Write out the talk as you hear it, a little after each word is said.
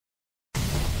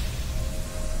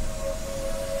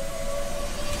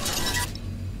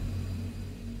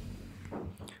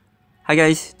Hi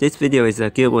guys, this video is a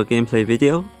Guild Wars gameplay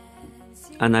video,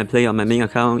 and I play on my main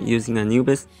account using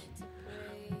Anubis.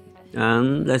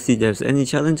 And let's see if there's any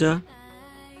challenger.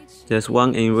 There's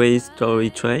one in race story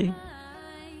tray.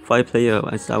 5 player.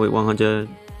 I start with 100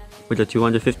 with a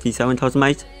 257,000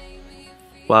 might.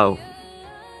 Wow.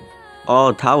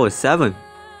 Oh, tower 7.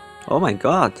 Oh my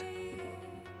god.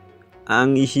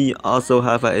 And he also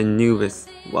have an Anubis.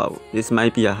 Wow, this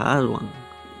might be a hard one.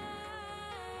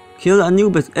 Kill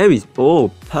Anubis Ares.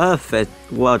 Oh, perfect.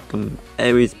 Welcome,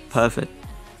 Ares, perfect.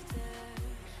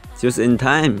 Just in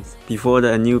time before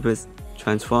the Anubis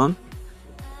transform.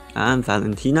 And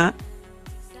Valentina.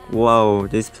 Wow,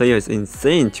 this player is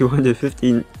insane.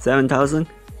 257,000.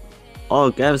 Oh,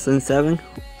 Garrison 7.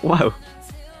 Wow.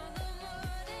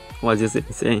 Wow, just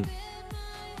insane.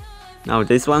 Now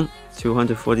this one,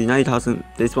 249,000.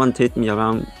 This one took me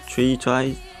around 3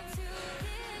 tries.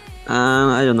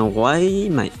 I don't know why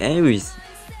my Ares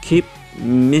keep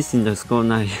missing the score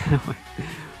 9.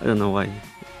 I don't know why.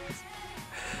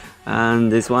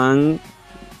 And this one,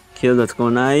 kill the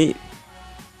score 9.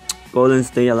 Golden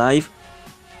stay alive.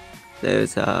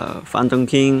 There's a Phantom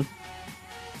King.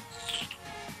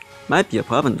 Might be a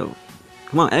problem though.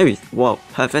 Come on, Ares. Wow,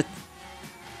 perfect.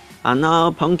 And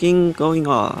now Pumpkin going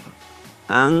off.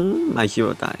 And my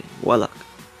hero die. Warlock.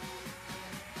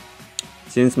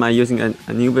 Since my using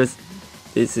Anubis,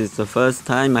 this is the first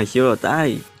time my hero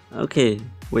die. Okay,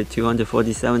 with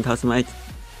 247,000 might.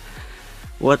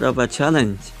 What of a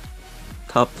challenge?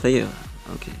 Top player.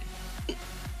 Okay.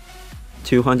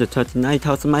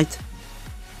 239,000 might.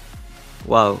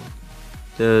 Wow.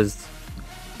 There's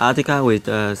Attica with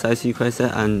side C quest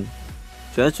set and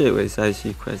Treachery with side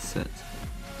C quest set.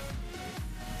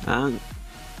 And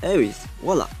Ares,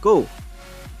 Warlock, go!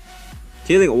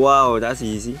 Killing, wow, that's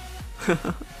easy.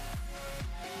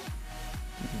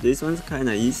 This one's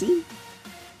kinda easy.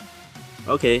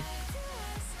 Okay.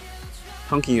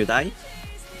 Pumpkin, you die?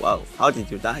 Wow, how did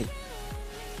you die?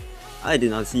 I did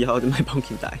not see how did my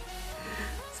pumpkin die.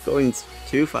 It's going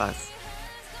too fast.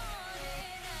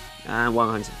 And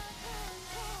 100.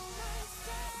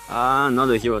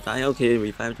 Another hero die. Okay,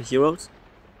 revive the heroes.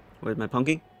 Where's my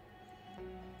pumpkin?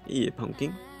 Here,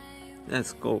 pumpkin.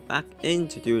 Let's go back in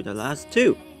to do the last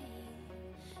 2.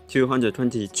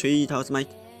 223,000 might.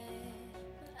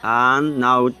 And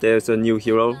now there's a new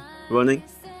hero, Ronin.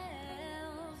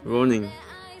 Ronin.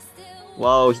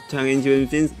 Wow, he turned into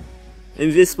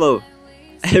invisible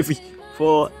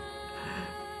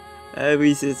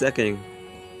every 6 seconds.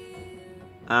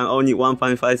 And only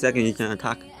 1.5 seconds he can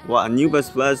attack. What, Anubis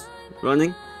plus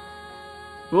Ronin?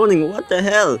 Ronin, what the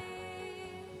hell?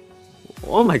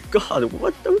 Oh my god,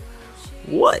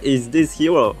 what is this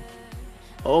hero?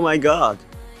 Oh my god.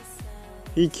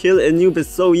 He killed Anubis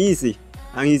so easy,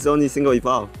 and he's only single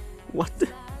evolve. What the?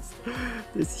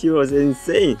 This hero is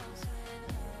insane.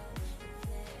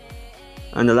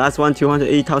 And the last one,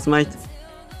 208,000 might.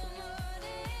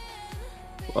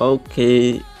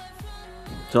 Okay.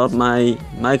 Drop my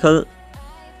Michael.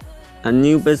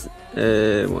 Anubis.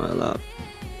 Warlock.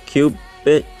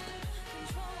 Cupid.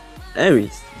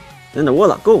 Ares. Then the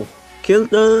Warlock, go! Kill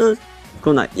the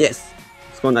Skull Knight. Yes!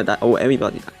 Skull Knight died. Oh,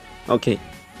 everybody died. Okay.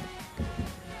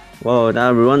 Wow,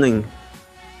 that Ronin.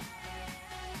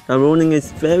 That Ronin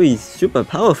is very super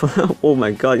powerful. Oh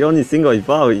my god, he only single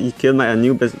evolve. He killed my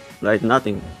Anubis like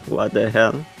nothing. What the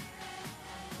hell?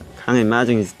 Can't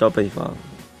imagine his double evolve.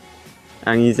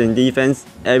 And he's in defense.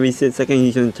 Every 6 seconds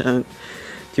he can turn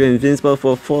to invincible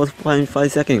for 4.5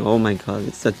 seconds. Oh my god,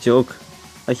 it's a joke.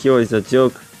 That hero is a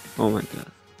joke. Oh my god.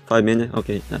 5 minutes?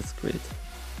 Okay, that's great.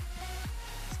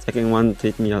 Second one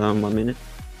take me around 1 minute.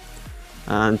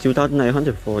 And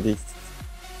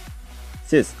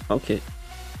 2,946. Okay.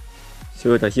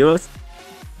 Show the heroes.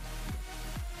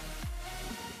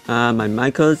 My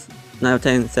Michaels, 9 of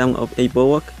 10, 7 of 8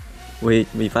 bulwark.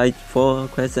 With revive 4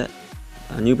 quest set.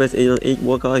 Anubis 8 of 8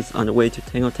 warlock is on the way to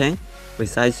 10 of 10. With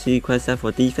side 3 quest set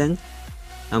for defense.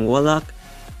 And Warlock,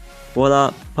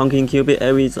 Pumpkin, Cupid,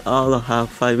 Ares all have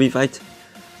 5 revive.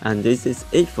 And this is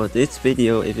it for this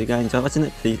video. If you guys enjoyed watching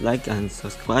it, please like and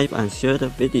subscribe and share the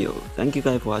video. Thank you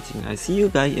guys for watching. I see you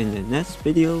guys in the next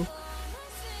video.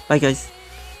 Bye guys.